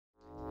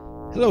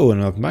Hello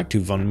and welcome back to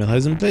Von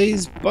Milhausen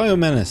Plays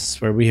Menace,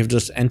 where we have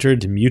just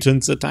entered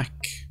Mutants Attack.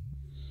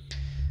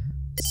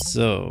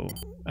 So,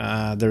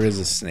 there is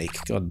a snake,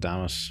 god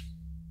damn it.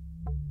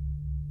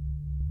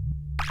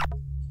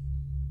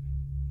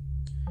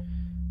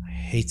 I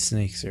hate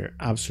snakes, they're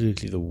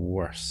absolutely the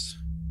worst.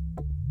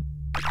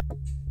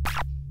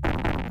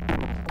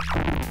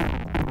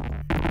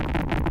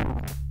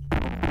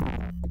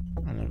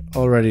 And I'm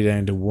already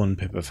down to 1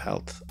 pip of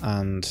health,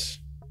 and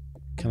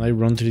can I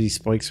run through these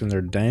spikes when they're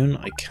down?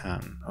 I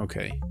can.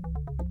 Okay.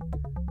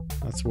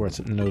 That's worth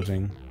it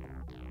noting.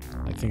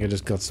 I think I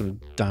just got some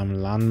damn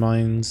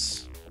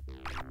landmines.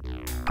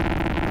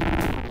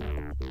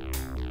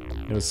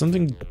 There was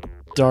something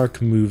dark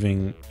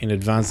moving in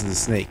advance of the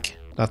snake.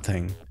 That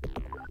thing.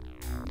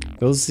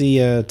 Those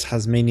the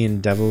Tasmanian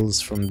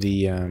devils from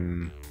the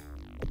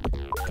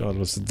God,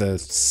 was it the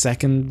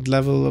 2nd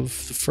level of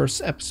the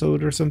 1st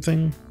episode or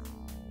something?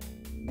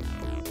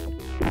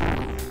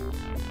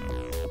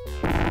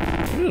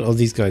 Where did all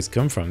these guys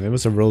come from? They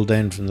must have rolled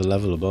down from the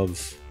level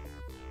above.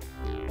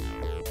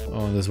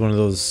 Oh, and there's one of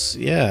those,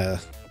 yeah.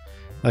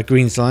 That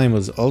green slime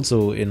was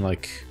also in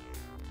like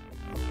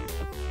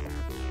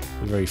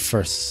the very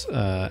first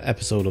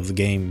episode of the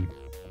game.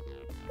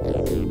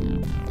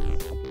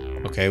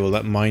 Okay, well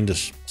that mine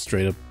just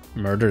straight up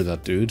murdered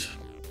that dude.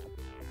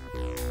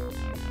 We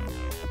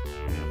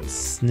have a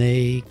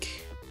snake.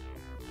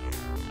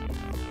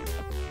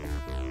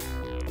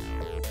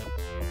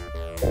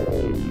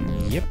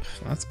 Yep,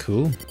 that's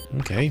cool.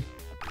 Okay.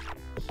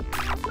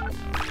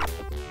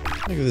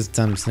 Look at this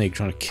damn snake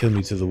trying to kill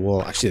me to the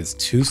wall. Actually, there's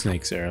 2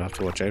 snakes there. I'll have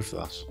to watch out for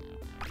that.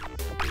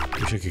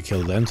 Wish I could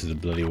kill them to the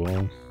bloody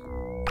wall.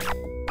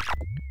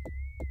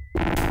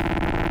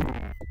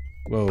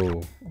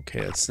 Whoa. Okay,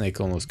 that snake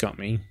almost got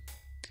me.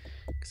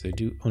 Because I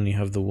do only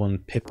have the 1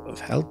 pip of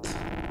health.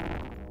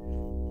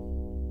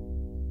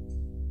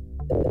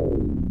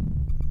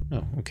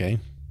 Oh, okay.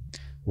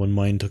 1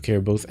 mine took care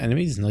of both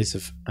enemies.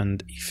 Nice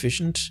and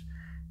efficient.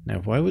 Now,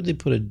 why would they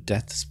put a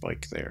death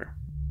spike there?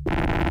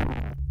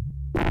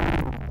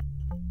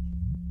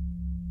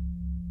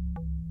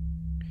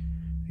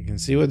 You can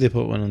see why they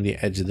put one on the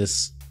edge of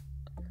this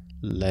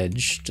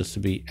ledge, just to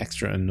be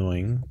extra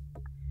annoying.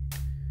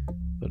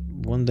 But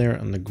one there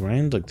on the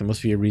ground, like there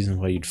must be a reason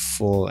why you'd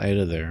fall out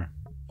of there.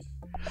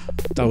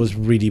 That was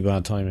really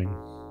bad timing.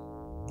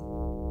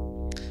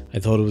 I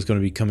thought it was going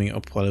to be coming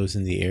up while I was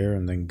in the air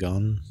and then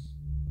gone.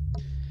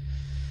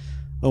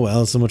 Oh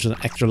well, so much of an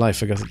extra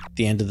life I got at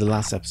the end of the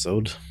last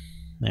episode.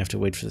 I have to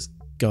wait for this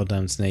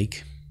goddamn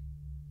snake.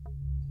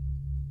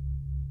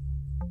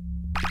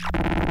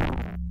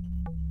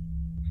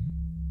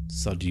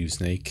 Sod you,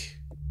 snake.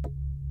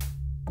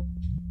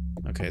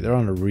 Okay, they're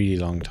on a really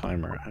long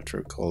timer, I have to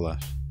recall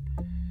that.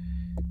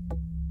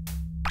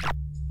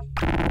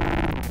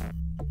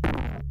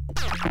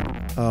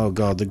 Oh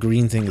god, the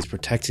green thing is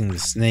protecting the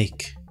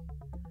snake.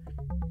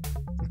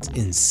 That's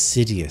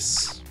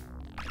insidious.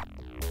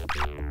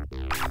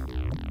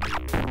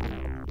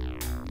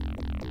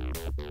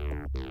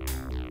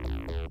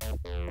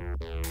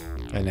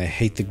 And I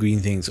hate the green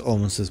things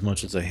almost as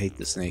much as I hate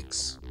the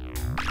snakes.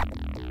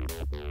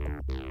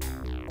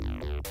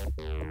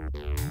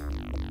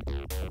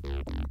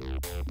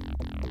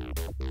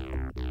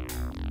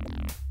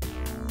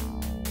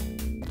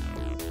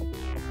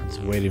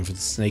 Waiting for the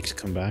snake to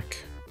come back,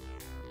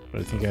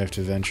 but I think I have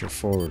to venture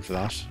forward for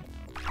that.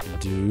 I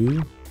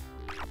do.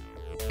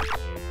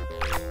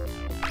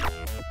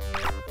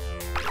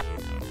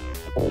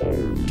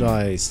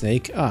 Die,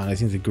 snake. Ah, and I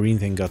think the green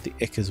thing got the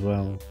ick as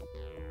well.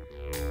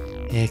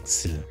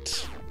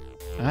 Excellent.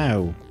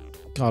 Ow.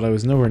 God, I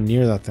was nowhere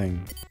near that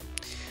thing.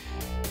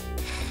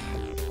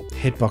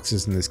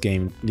 Hitboxes in this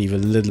game leave a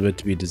little bit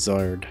to be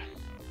desired.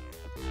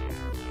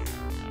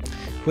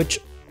 Which,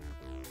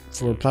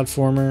 for a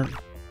platformer,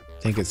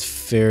 I think it's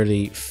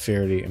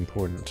fairly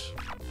important.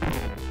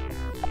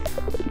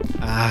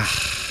 Ah.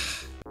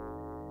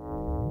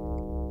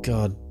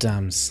 God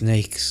damn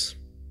snakes.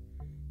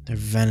 Their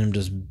venom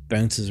just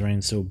bounces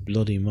around so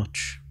bloody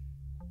much.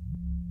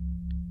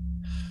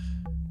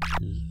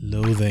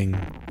 Loathing.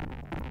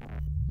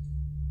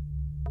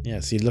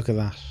 Yeah, see, look at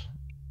that.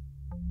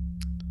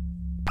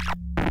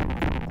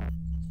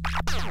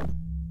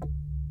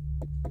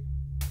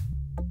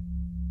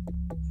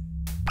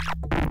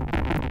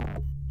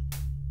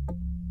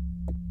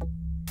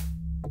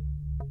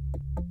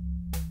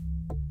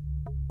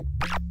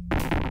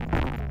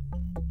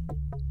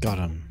 Got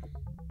him.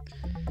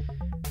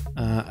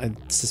 I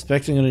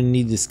suspect I'm going to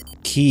need this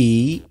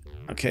key.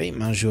 Okay,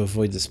 managed to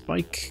avoid the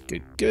spike.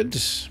 Good,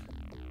 good.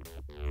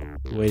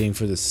 Waiting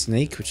for the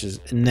snake, which is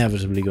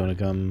inevitably going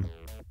to come.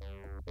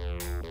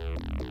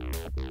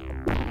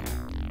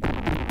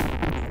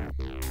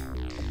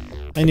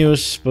 I knew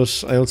it,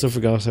 but I also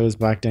forgot I was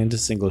back down to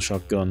single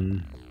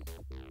shotgun.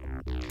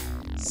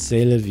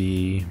 C'est la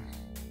vie.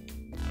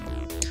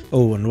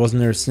 Oh, and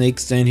wasn't there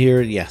snakes down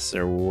here? Yes,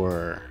 there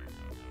were.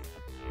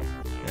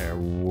 There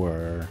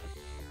were.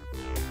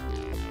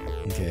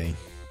 Okay.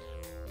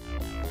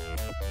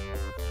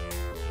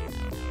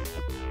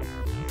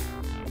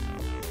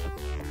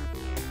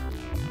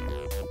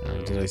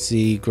 Did I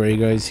see grey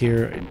guys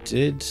here? I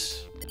did.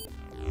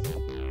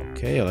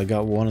 Okay, well, I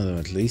got one of them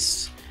at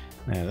least.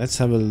 Now let's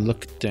have a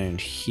look down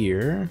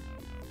here.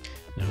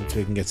 And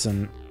hopefully we can get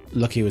some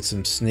lucky with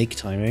some snake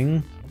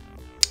timing.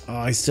 Oh,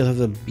 I still have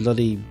the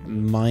bloody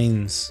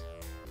mines.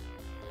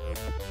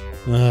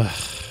 Ugh.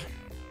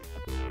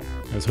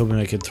 I was hoping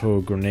I could throw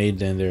a grenade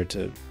down there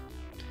to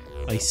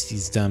ice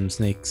these damn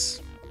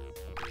snakes.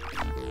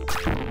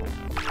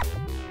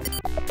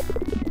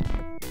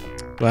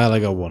 Well, I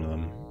got one of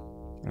them.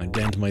 I'm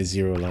down to my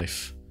 0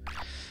 life.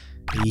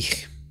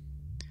 Eek.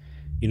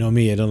 You know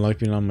me, I don't like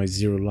being on my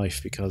 0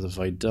 life because if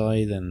I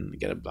die, then I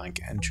get a blank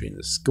entry in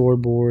the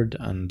scoreboard,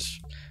 and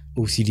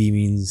OCD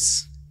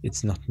means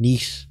it's not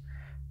neat.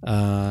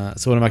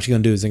 So what I'm actually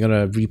going to do is I'm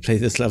going to replay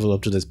this level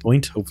up to this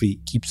point,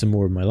 hopefully keep some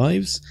more of my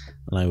lives,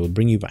 and I will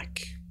bring you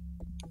back.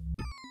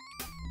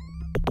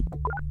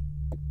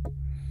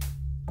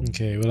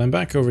 Okay, well, I'm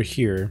back over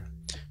here.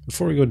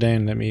 Before we go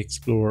down, let me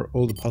explore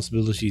all the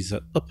possibilities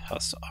that up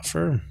has to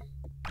offer.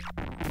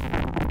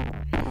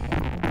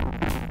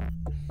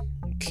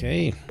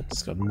 Okay,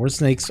 it's got more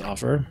snakes to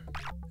offer,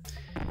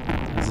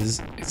 as is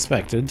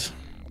expected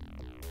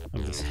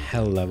of this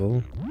hell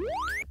level.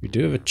 We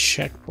do have a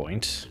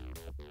checkpoint.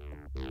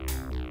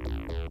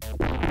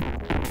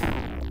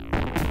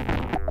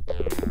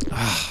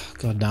 Ah,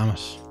 god damn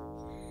it.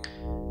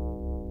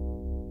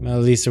 Well,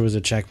 at least there was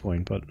a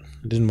checkpoint, but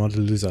I didn't want to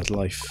lose that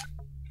life.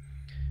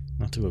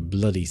 Not to a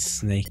bloody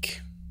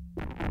snake.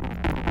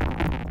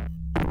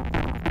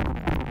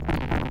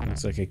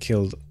 Looks like I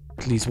killed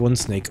at least one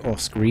snake off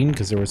screen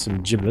because there were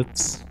some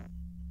giblets.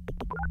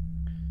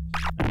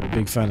 I'm a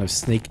big fan of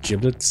snake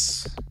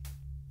giblets.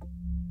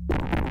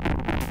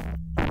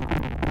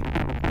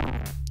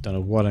 Don't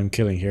know what I'm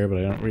killing here, but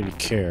I don't really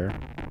care.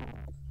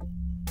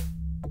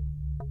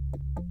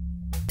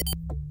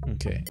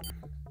 Okay.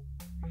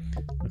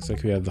 Looks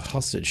like we have the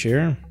hostage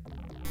here.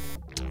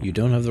 You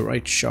don't have the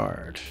right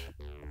shard.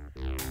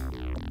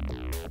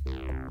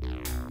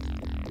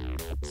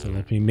 So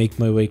let me make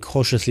my way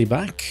cautiously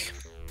back.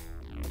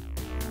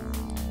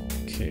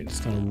 Okay,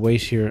 just gonna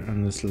wait here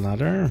on this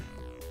ladder.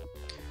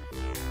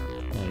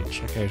 I'll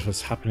check out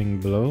what's happening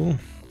below.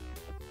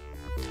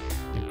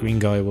 The green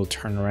guy will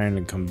turn around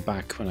and come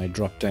back when I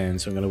drop down,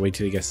 so I'm gonna wait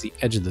till he gets to the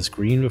edge of the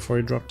screen before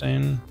I drop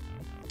down.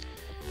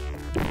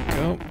 There we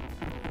go.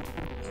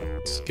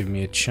 Just give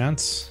me a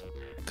chance,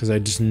 because I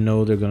just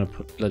know they're gonna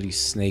put bloody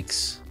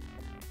snakes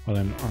while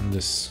I'm on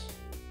this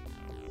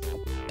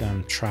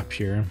damn trap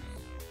here.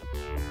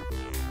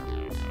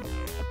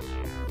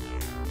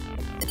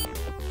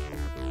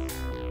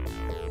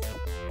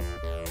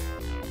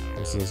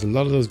 So there's a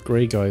lot of those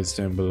grey guys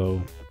down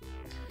below.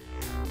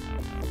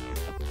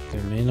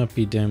 They may not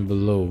be down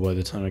below by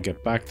the time I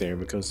get back there,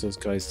 because those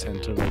guys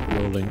tend to like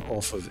rolling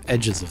off of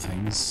edges of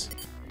things.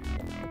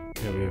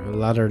 Okay, we have a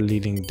ladder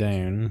leading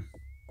down.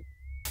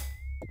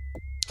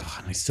 Oh,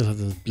 and I still have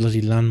the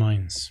bloody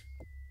landmines.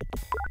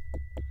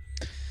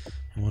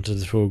 I wanted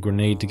to throw a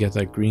grenade to get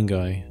that green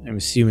guy. I'm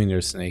assuming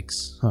they're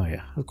snakes. Oh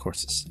yeah, of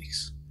course it's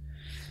snakes.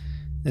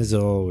 There's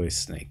always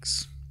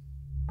snakes.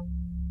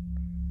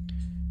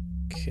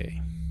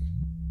 Okay.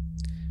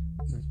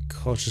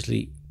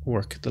 Cautiously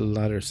work the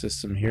ladder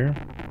system here.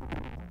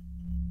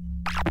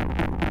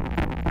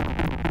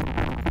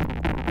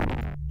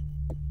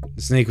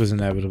 The snake was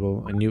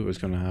inevitable. I knew it was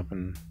going to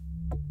happen.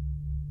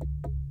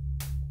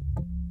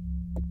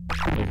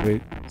 Like,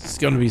 wait, there's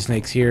going to be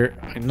snakes here.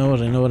 I know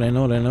it, I know it, I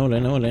know it, I know it, I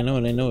know it, I know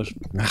it, I know it.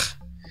 Ah.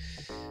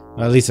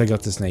 Well, at least I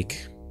got the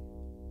snake.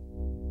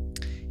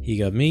 He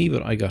got me,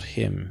 but I got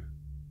him.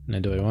 Now,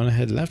 do I want to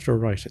head left or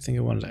right? I think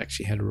I wanted to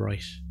actually head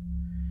right.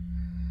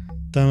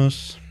 Damn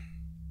it.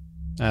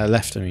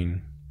 Left, I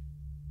mean.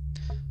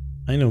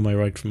 I know my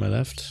right from my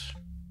left.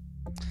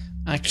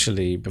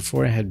 Actually,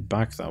 before I head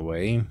back that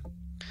way,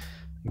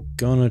 I'm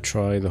gonna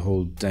try the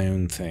whole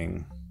down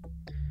thing.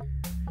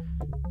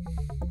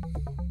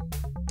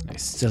 I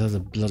still have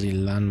the bloody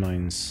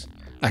landmines.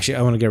 Actually,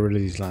 I want to get rid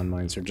of these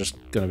landmines. They're just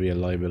gonna be a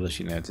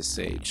liability now at this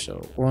stage.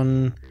 So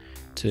 1,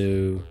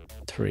 2,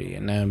 3,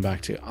 and now I'm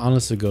back to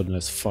honest to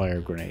goodness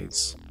fire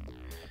grenades.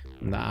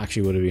 And that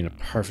actually would have been a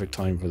perfect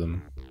time for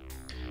them.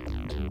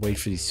 Wait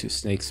for these two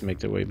snakes to make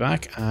their way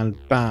back, and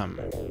bam!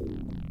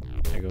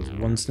 There goes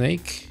one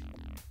snake.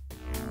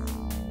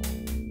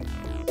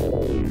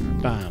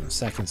 Bam!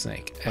 Second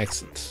snake.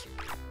 Excellent.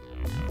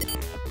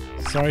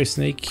 Sorry,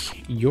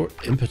 snake, you're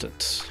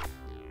impotent.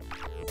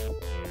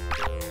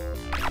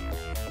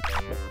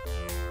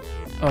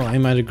 Oh,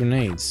 I'm out of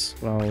grenades.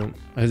 Well,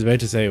 I was about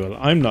to say, well,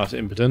 I'm not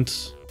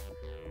impotent.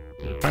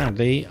 But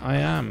apparently, I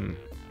am.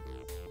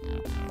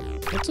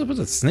 What's up with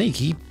that snake?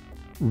 He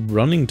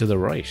running to the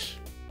right.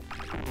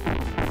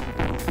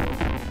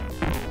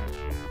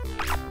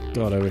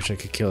 God, I wish I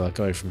could kill that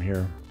guy from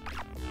here.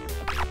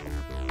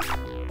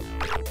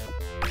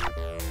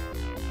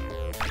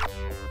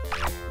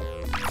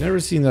 Never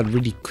seen that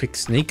really quick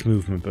snake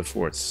movement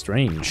before. It's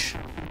strange.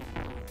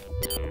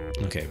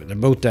 Okay, but they're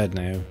both dead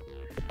now.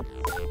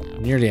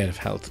 Nearly out of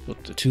health,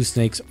 but the two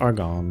snakes are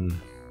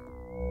gone.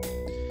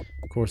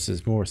 course,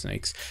 there's more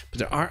snakes. But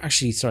there are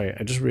actually, sorry,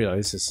 I just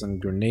realized there's some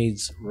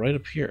grenades right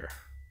up here.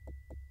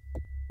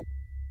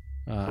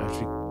 I have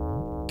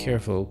to be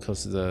careful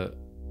because the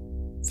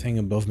thing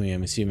above me,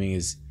 I'm assuming,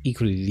 is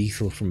equally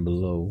lethal from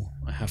below.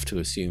 I have to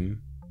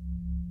assume.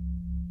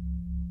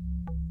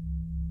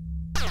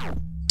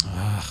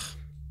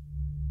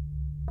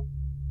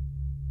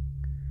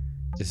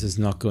 This is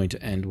not going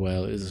to end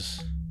well, is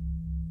it?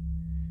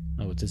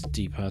 Not with this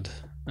D-pad.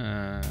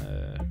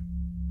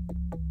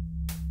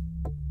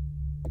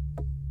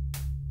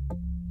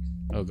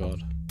 Oh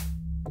god.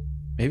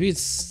 Maybe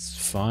it's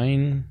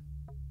fine.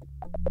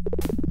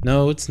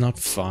 No, it's not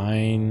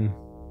fine.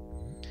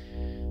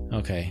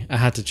 Okay, I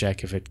had to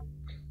check if it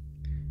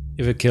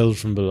killed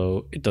from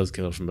below. It does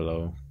kill from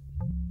below.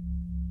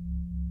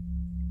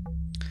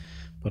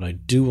 But I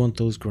do want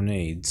those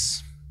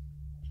grenades.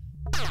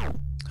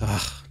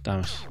 Ah,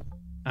 damn it.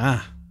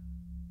 Ah!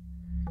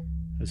 I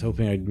was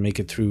hoping I'd make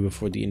it through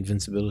before the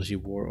invincibility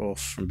wore off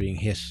from being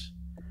hit.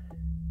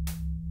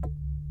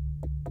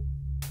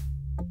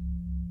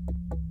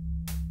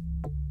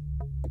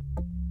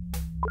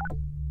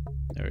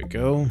 There we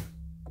go.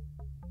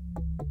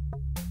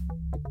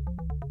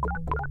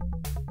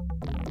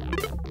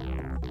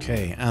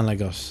 Okay, and I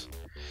got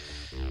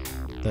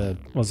the,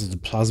 was it the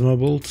plasma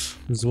bolt?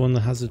 Is the one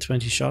that has the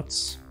 20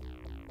 shots.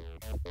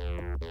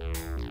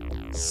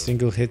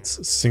 Single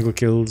hits, single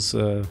kills,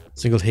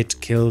 single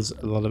hit kills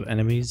a lot of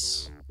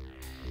enemies.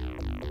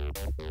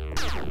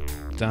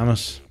 Damn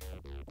it.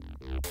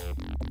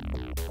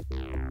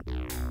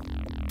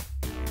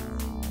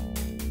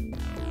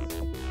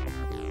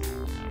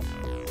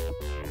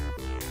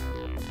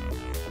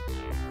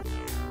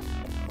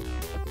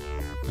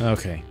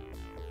 Okay.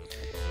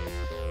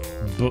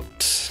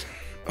 But,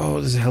 oh,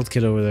 there's a health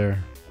kit over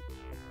there.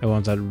 I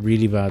want that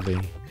really badly.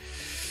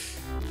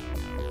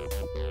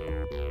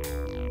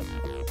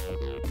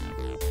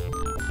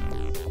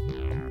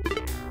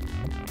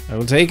 I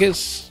will take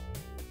it.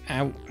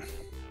 Ow.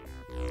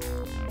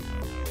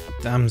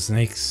 Damn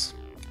snakes.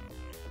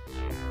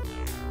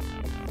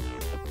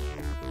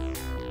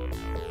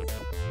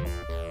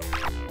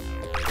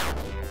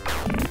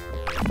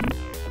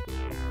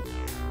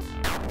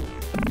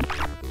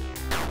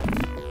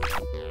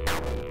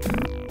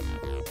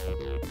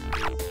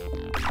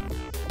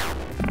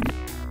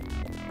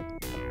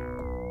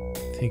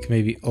 I think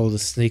maybe all the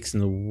snakes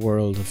in the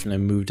world have now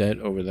moved out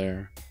over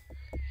there.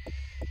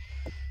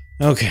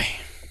 Okay.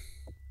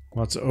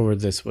 What's over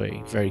this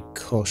way? Very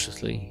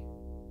cautiously.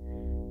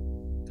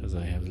 Because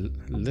I have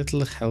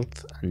little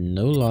health and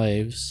no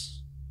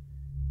lives.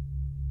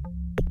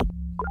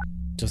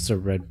 Just a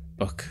red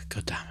book.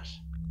 God damn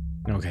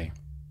it. Okay.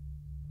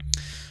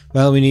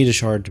 Well, we need a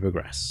shard to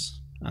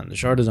progress. And the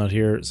shard is not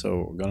here,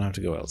 so we're gonna have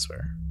to go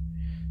elsewhere.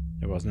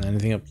 There wasn't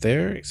anything up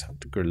there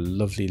except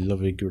lovely,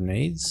 lovely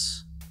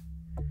grenades.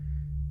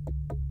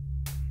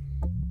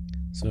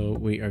 So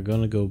we are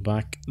gonna go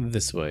back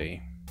this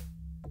way.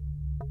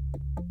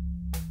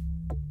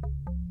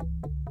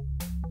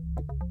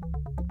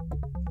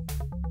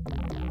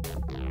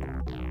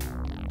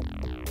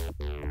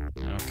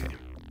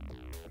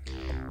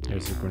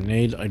 There's a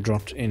grenade I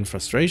dropped in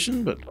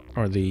frustration,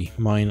 or the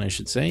mine I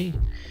should say.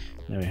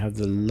 Now we have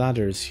the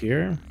ladders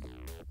here.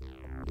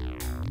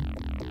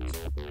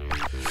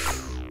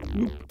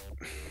 Whoop.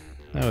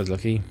 That was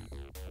lucky.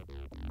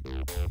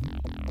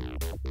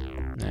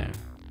 Now,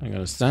 I'm going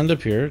to stand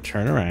up here,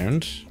 turn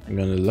around. I'm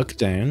going to look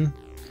down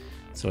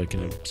so I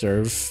can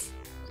observe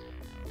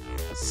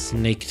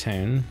Snake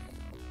Town.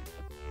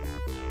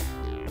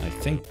 I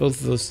think both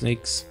of those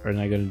snakes are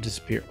now going to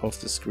disappear off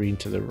the screen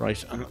to the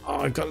right. And oh,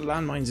 I've got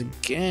landmines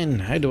again.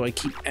 How do I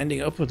keep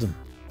ending up with them?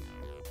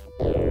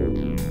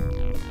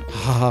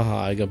 Ha ha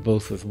ha, I got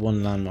both with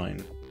one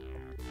landmine.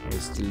 That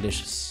was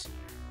delicious.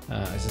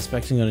 I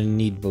suspect I'm going to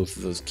need both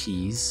of those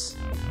keys.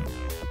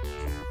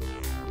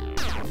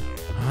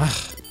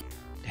 Ah,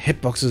 the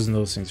hitboxes and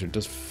those things are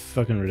just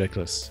fucking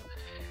ridiculous.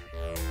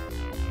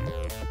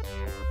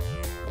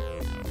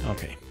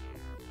 Okay.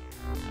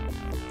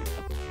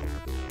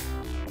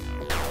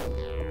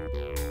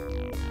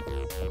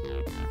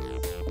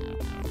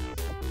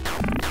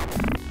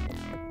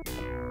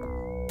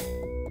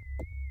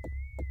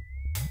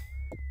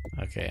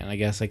 Okay, and I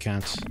guess I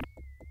can't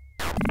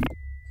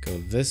go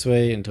this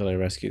way until I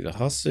rescue the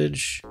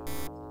hostage.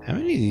 How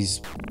many of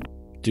these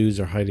dudes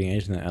are hiding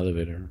out in the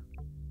elevator?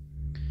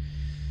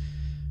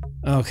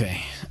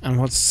 Okay, and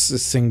what's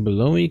this thing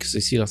below me? Because I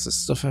see lots of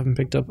stuff I haven't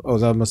picked up. Oh,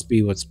 that must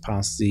be what's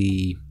past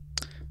the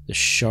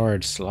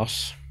shard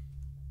slot.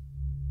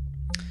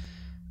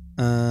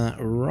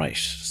 Right,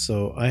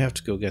 so I have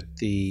to go get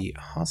the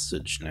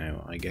hostage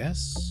now, I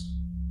guess.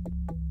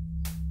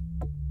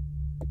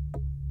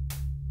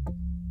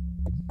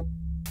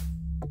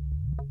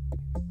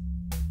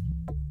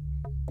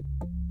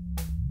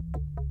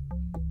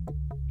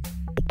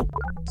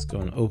 Let's go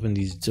and open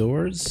these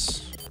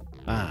doors.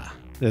 Ah,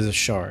 there's a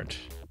shard.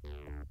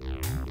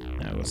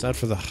 Now, was that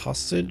for the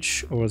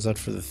hostage or was that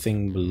for the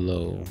thing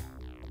below?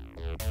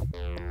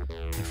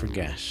 I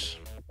forget.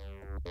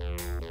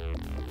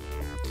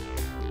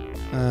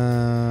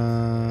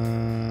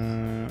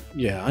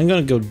 Yeah, I'm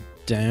gonna go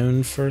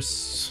down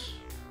first.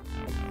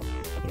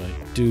 But I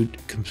do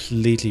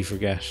completely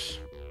forget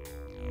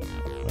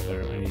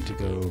whether I need to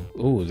go...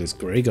 Oh, there's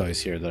grey guys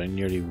here that I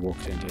nearly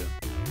walked into.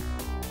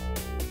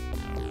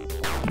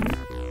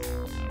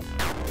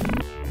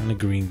 And a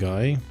green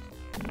guy.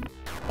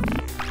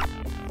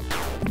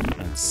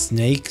 And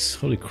snakes.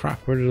 Holy crap,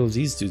 where did all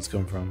these dudes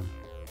come from?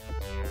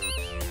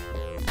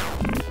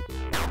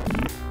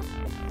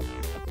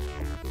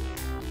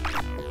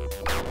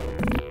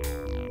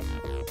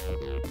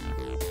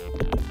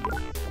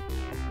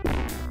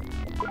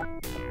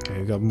 Okay,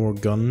 we got more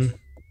gun.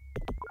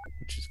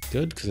 Which is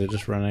good, because I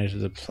just ran out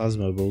of the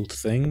plasma bolt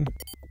thing.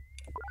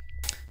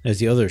 There's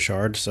the other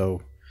shard,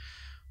 so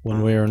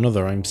one way or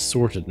another I'm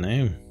sorted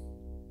now.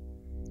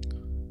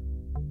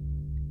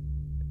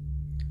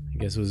 I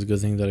guess it was a good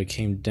thing that I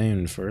came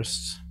down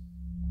first.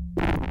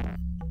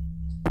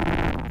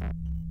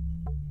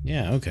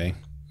 Yeah, okay.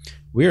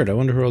 Weird, I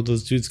wonder where all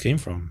those dudes came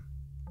from.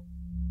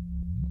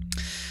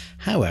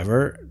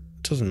 However,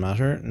 doesn't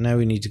matter. Now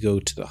we need to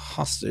go to the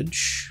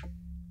hostage,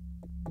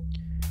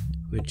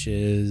 which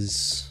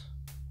is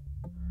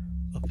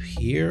up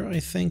here, I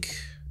think.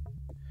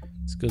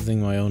 It's a good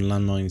thing my own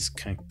landmines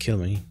can't kill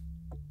me.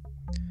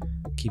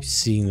 I keep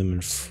seeing them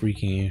and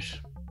freaking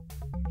out.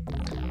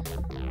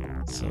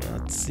 So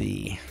let's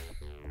see.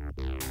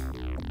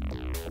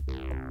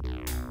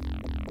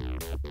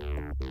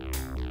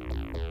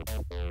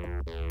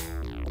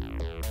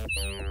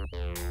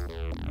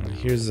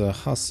 Here's a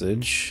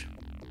hostage.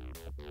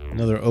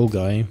 Another old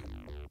guy.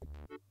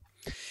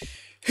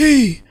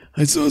 Hey,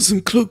 I saw some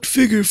cloaked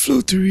figure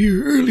float through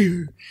here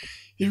earlier.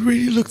 It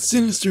really looked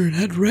sinister and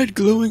had red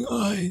glowing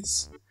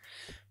eyes.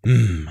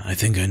 I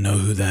think I know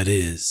who that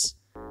is.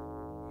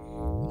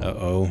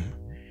 Uh-oh.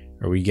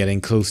 Are we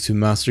getting close to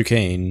Master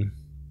Cain?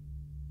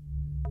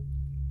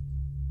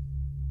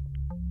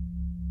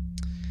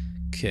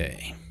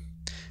 Okay.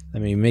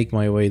 Let me make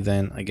my way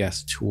then, I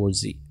guess,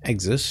 towards the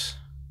exit.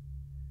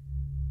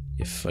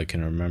 If I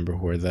can remember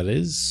where that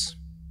is.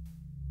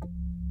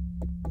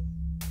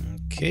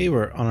 Okay,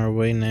 we're on our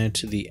way now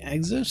to the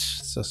exit.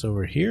 So that's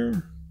over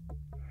here.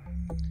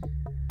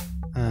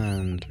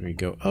 And we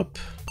go up.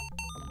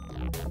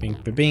 Bing,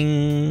 bing,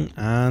 bing.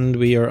 And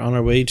we are on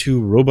our way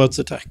to Robots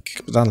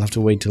Attack. But that'll have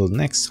to wait till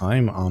next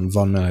time on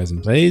Von Menace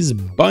Plays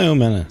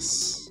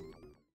Menace.